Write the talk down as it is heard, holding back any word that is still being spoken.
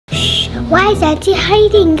Why is Auntie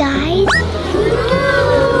hiding, guys?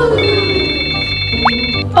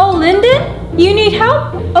 Oh, Lyndon? You need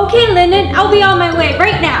help? Okay, Lyndon, I'll be on my way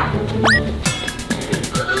right now.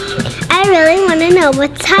 I really want to know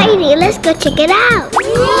what's hiding. Let's go check it out.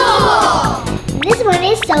 Cool! This one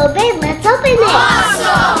is so big. Let's open it.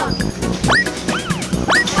 Awesome!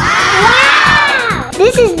 Wow!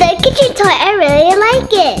 This is the kitchen toy. I really like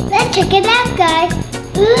it. Let's check it out, guys.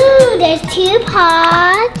 Ooh, there's 2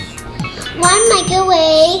 pots, 1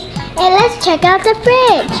 microwave, and let's check out the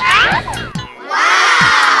fridge.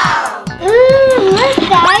 Wow! Ooh, look,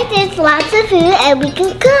 guys, there's lots of food and we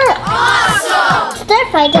can cook. Awesome! Stir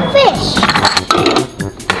fry the fish.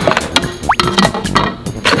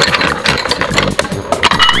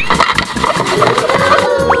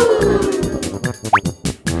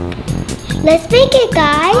 Let's bake it,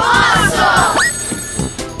 guys. Awesome!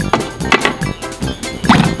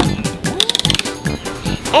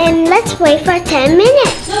 And let's wait for 10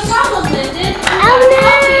 minutes. No problem, Lyndon. Oh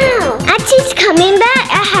no! Auntie's coming back.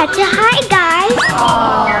 I had to hide, guys.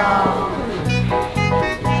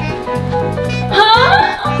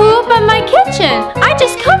 Huh? Who opened my kitchen? I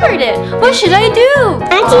just covered it. What should I do?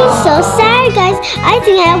 Auntie's so sorry, guys. I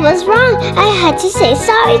think I was wrong. I had to say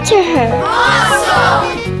sorry to her.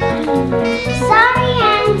 Awesome! Sorry,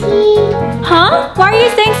 Auntie. Huh? Why are you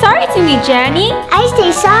saying sorry to me, Jannie? I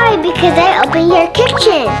say sorry because I opened your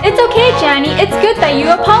kitchen. It's okay, Jannie. It's good that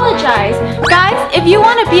you apologize. Guys, if you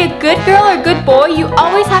want to be a good girl or good boy, you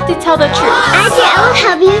always have to tell the truth. Auntie, I will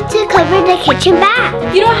help you to cover the kitchen back.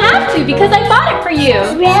 You don't have to because I bought it for you.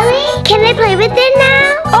 Really? Can I play with it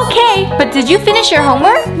now? Okay, but did you finish your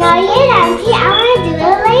homework? Not yet, Auntie. I want to do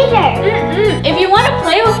it later. If you want to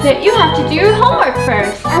play with it, you have to do your homework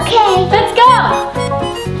first. Okay. Let's go.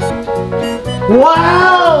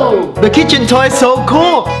 Wow! The kitchen toy is so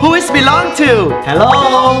cool. Who it belong to?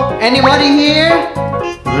 Hello? Anybody here?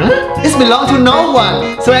 Huh? It belong to no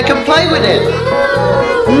one, so I can play with it.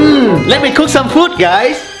 Let me cook some food,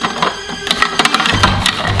 guys.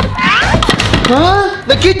 Huh?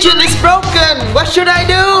 The kitchen is broken. What should I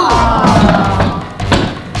do?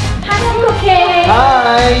 Hi, Uncle Kay.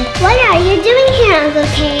 Hi. What are you doing here, Uncle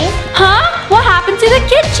Kay? Huh? What happened to the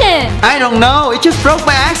kitchen? I don't know. It just broke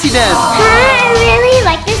by accident. I really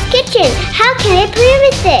like this kitchen. How can I play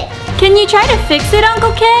with it? Can you try to fix it,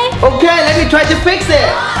 Uncle Kay? Okay, let me try to fix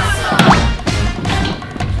it.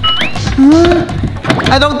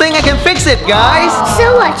 I don't think I can fix it, guys.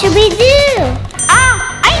 So what should we do?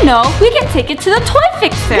 I know. We can take it to the toy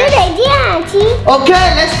fixer. Good idea, Auntie.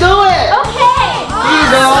 Okay, let's do it. Okay. Here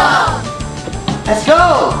you go. Let's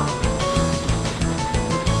go.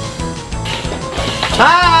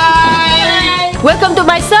 Hi. Welcome to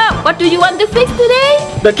my shop. What do you want to fix today?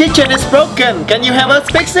 The kitchen is broken. Can you help us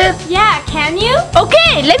fix it? Yeah, can you?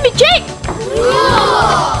 Okay, let me check.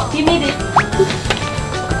 Give me this.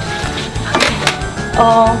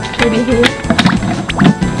 Oh, maybe here.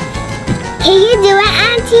 Can you do it,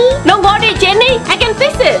 Auntie? Don't worry, Jannie. I can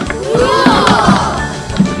fix it.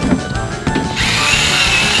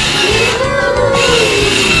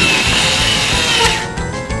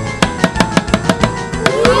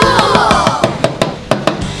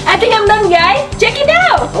 I think I'm done, guys. Check it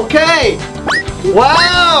out. Okay.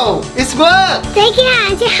 Wow, it's worked. Thank you,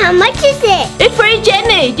 Auntie. How much is it? It's free,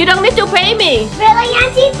 Jannie. You don't need to pay me. Really,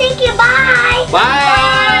 Auntie? Thank you. Bye.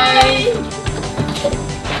 Bye.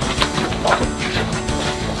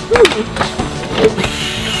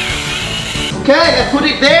 Okay, let's put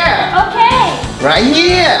it there. Okay. Right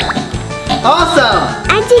here. Awesome.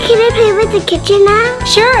 Auntie, can I play with the kitchen now?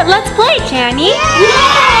 Sure, let's play, Jannie.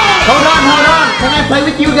 Hold on. Can I play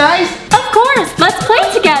with you guys? Of course. Let's play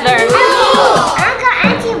together. Uncle,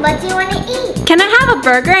 Auntie, what do you want to eat? Can I have a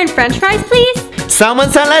burger and french fries, please? Salmon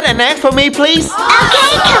salad and egg for me, please.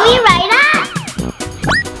 Okay, coming right up.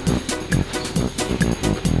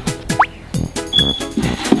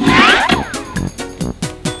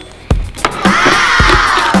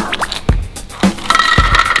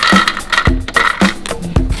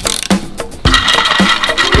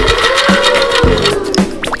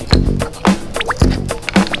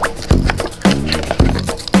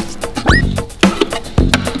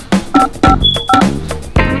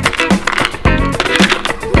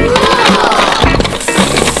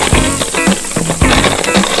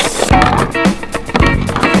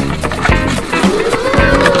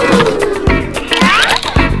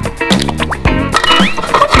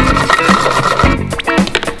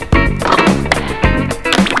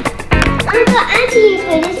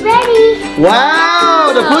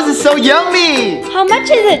 Wow, the food is so yummy. How much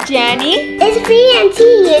is it, Jannie? It's free, Auntie.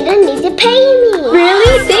 You don't need to pay me.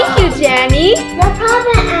 Really? Thank you, Jannie. No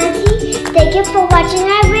problem, Auntie. you for watching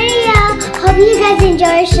our video. Hope you guys enjoy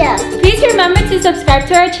our show. Please remember to subscribe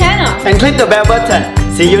to our channel. And click the bell button.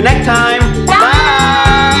 See you next time.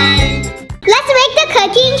 Bye. Let's make the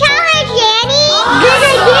cooking challenge, Jannie. Good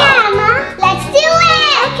idea, Emma. Let's do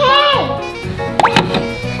it. Okay.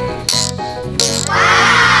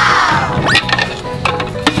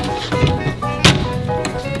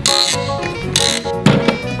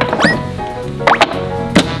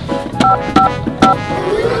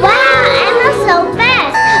 Wow, Emma's so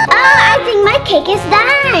fast. Oh, I think my cake is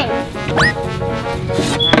done.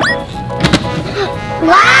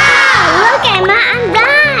 Wow, look, Emma, I'm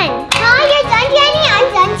done. Oh, you're done, Jannie. I'm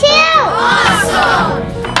done too. Awesome!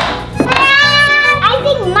 I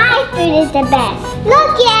think my food is the best. Look,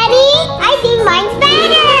 Jannie, I think mine's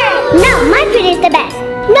better. No, my food is the best.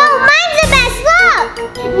 No, mine's the best. Look.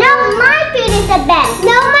 No, my food is the best.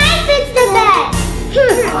 No, my food's the best.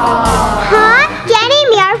 Huh? Jannie,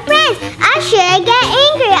 we are friends. Should I get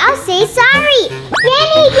angry? I'll say sorry.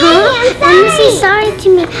 Jannie, I'm sorry. Emma, say sorry to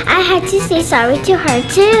me. I had to say sorry to her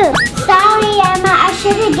too. Sorry, Emma. I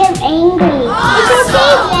shouldn't get angry. It's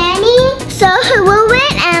okay, Jannie. So who will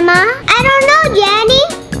win, Emma? I don't know, Jannie.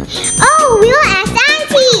 Oh, we'll ask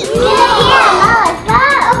Auntie. Yeah, Emma. Let's go.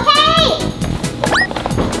 Okay.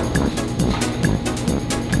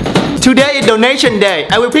 Today is donation day.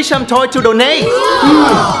 I will pick some toy to donate.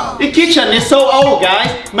 The kitchen is so old,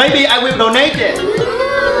 guys. Maybe I will donate it.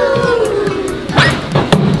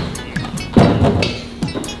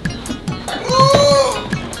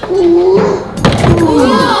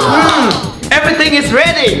 Everything is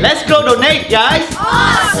ready. Let's go donate, guys.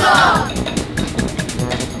 Awesome!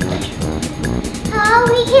 Oh,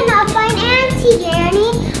 we cannot find Auntie,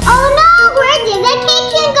 Jannie. Oh no, where did the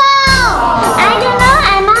kitchen go? I don't know,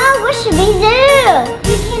 Emma. What should we do?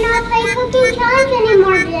 We cannot play cooking challenge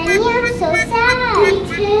anymore, Jannie. I'm so sad. Me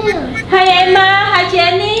too. Hi Emma, hi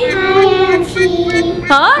Jannie. Hi, Auntie.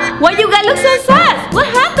 Huh? Why you guys look so sad? What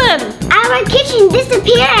happened? Our kitchen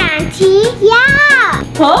disappeared, Auntie. Yeah.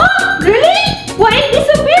 Huh? Really? Why it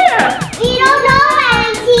disappeared? We don't know,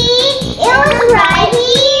 Auntie. It was right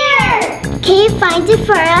here. Can you find it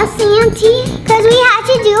for us, Auntie? Because we have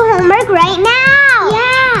to do homework right now.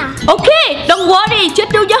 Yeah. Okay, don't worry.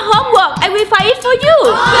 Just do your homework. I will find it for you.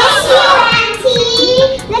 Thank you,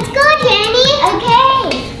 Auntie. Let's go, Jannie. Okay.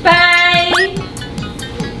 Bye.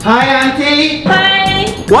 Hi, Auntie. Bye.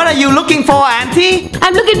 What are you looking for, Auntie?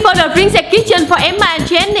 I'm looking for the princess kitchen for Emma and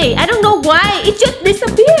Jannie. I don't know why. It just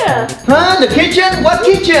disappeared. Huh? The kitchen? What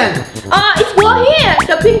kitchen? It's over here.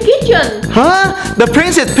 The pink kitchen. Huh? The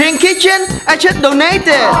Princess Pink kitchen? I just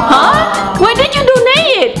donated. Huh? Why did you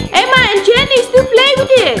donate it? Emma and Jannie still play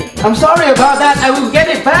with it. I'm sorry about that. I will get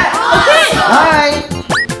it back. Okay. Hi.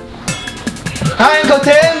 Hi, Uncle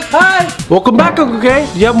Tim. Hi! Welcome back, Uncle K.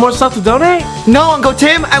 Do you have more stuff to donate? No, Uncle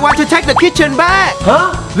Tim. I want to take the kitchen back.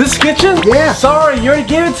 Huh? This kitchen? Yeah. Sorry, you already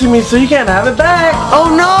gave it to me, so you can't have it back. Oh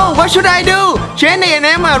no, what should I do? Jannie and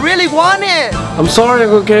Emma really want it. I'm sorry,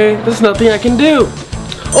 Uncle K. There's nothing I can do.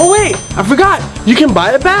 Oh wait, I forgot. You can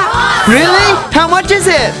buy it back. Really? How much is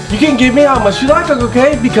it? You can give me how much you like, Uncle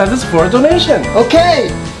K, because it's for a donation. Okay.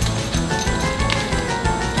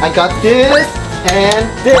 I got this and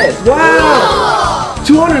this. Wow!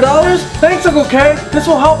 $200? Thanks, Uncle K. This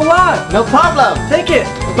will help a lot. No problem. Take it.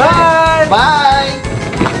 Bye. Bye.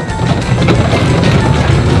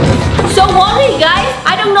 So worry, guys.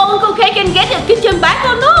 I don't know Uncle K can get the kitchen back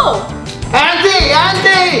or no.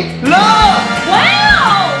 Auntie, look!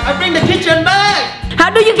 Wow! I bring the kitchen back. How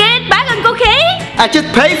do you get it back, Uncle K? I just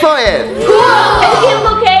pay for it. Thank you,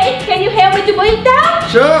 Uncle K. Can you help me to put it down?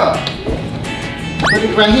 Sure. Put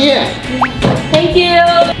it right here. Thank you.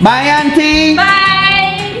 Bye, Auntie.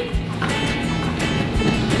 Bye.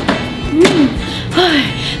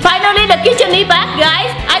 Finally, the kitchen is back,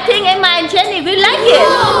 guys. I think Emma and Jannie will like it.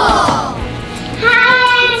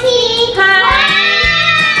 Hi, Auntie. Hi. Wow!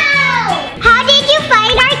 How did you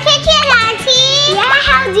find our kitchen, Auntie? Yeah,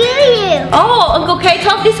 how do you? Oh, Uncle K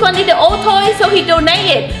thought this one is the old toy, so he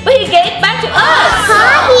donated. But he gave it back to us.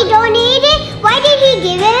 Huh? He donated? Why did he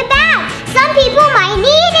give it back? Some people might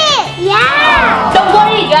need it. Yeah. Don't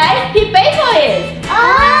worry, guys. He paid for it.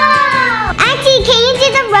 Oh! Auntie, can you do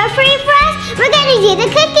the referee for us? We're gonna do the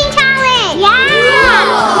cooking challenge. Yeah.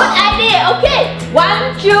 Good idea. Okay.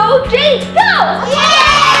 1, 2, 3, go. Yeah!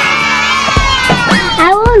 I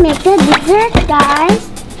will make the dessert, guys.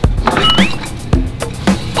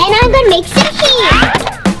 And I'm gonna make some cheese.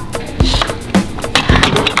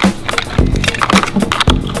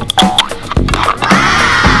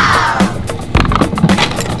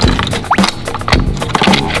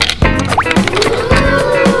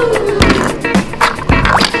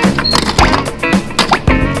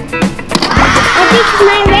 It's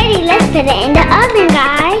not ready. Let's put it in the oven,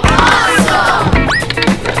 guys. Awesome!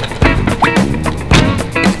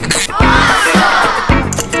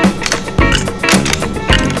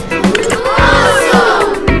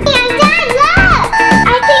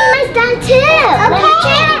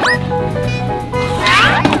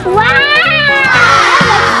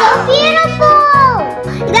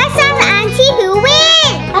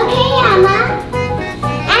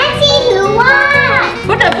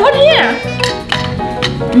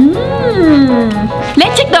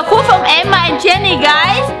 Let's check the food from Emma and Jannie,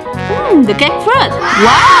 guys. The cake first.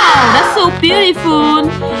 Wow, that's so beautiful.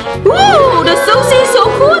 Ooh, the sushi is so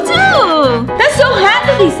cool too. That's so hard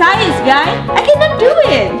to decide, guys. I cannot do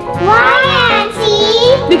it. Why,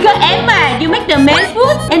 Auntie? Because Emma, you make the main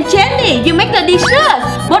food, and Jannie, you make the dessert.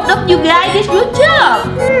 Both of you guys did good job.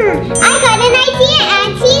 I got an idea,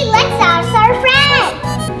 Auntie. Let's ask our friends.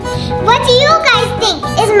 What do you guys think?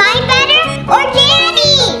 Is mine better or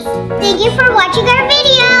Jannie's? Thank you for watching our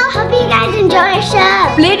video. Hope you guys enjoy our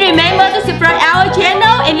show. Please remember to subscribe our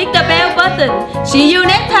channel and click the bell button. See you